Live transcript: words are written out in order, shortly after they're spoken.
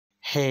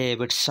Hey,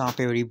 what's up,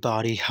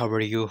 everybody? How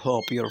are you?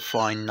 Hope you're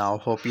fine now.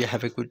 Hope you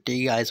have a good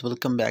day, guys.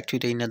 Welcome back to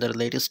the another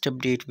latest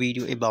update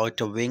video about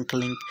the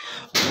Winklink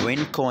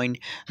Wincoin.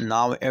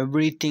 Now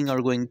everything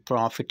are going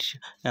profit.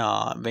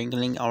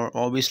 Winklink are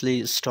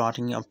obviously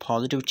starting a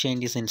positive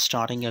changes and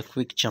starting a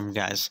quick jump,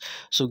 guys.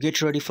 So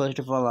get ready. First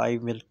of all, I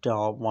will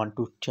want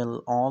to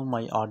tell all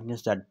my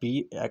audience that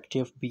be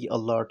active, be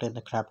alert in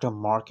the crypto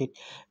market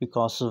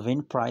because the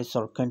win price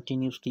are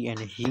continuously and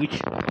huge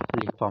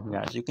leap up,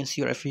 guys. You can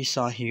see your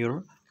FSA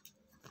here,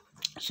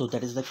 so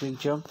that is the quick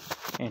jump,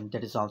 and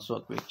that is also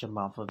a quick jump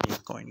off of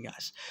Bitcoin,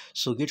 guys.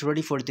 So get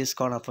ready for this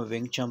kind of a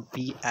wing jump.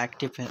 Be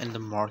active in the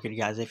market,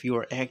 guys. If you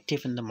are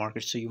active in the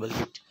market, so you will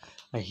get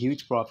a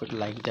huge profit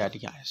like that,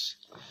 guys.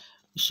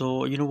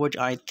 So you know what,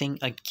 I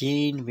think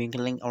again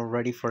Winkling are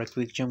ready for a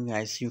quick jump,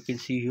 guys. You can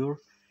see here,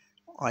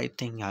 I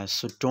think, guys.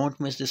 So don't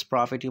miss this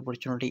profit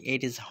opportunity.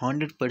 It is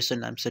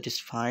 100% I'm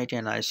satisfied,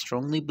 and I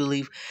strongly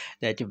believe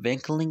that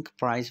Winklink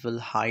price will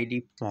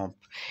highly pump.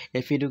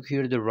 If you look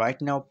here, the right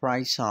now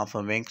price of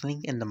a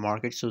Winklink in the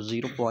market, so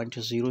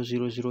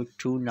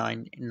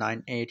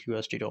 0.00029998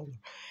 USD dollar,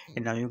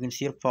 and now you can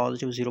see a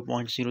positive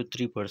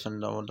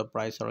 0.03%. The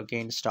price are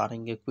again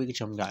starting a quick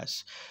jump,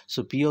 guys.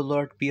 So be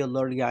alert,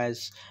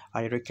 guys.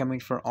 I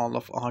recommend for all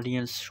of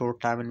audience, short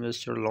time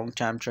investor, long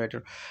time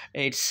trader,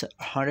 it's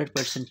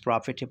 100%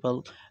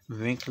 profitable.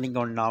 Winkling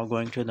are now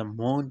going to the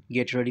moon.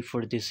 Get ready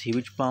for this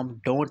huge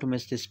pump. Don't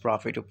miss this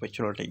profit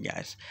opportunity,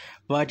 guys.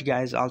 But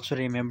guys, also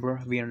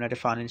remember, we are not a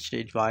financial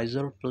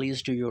advisor.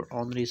 Please do your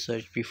own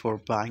research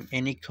before buying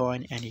any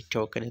coin, any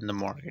token in the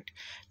market.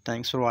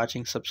 Thanks for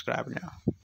watching. Subscribe now.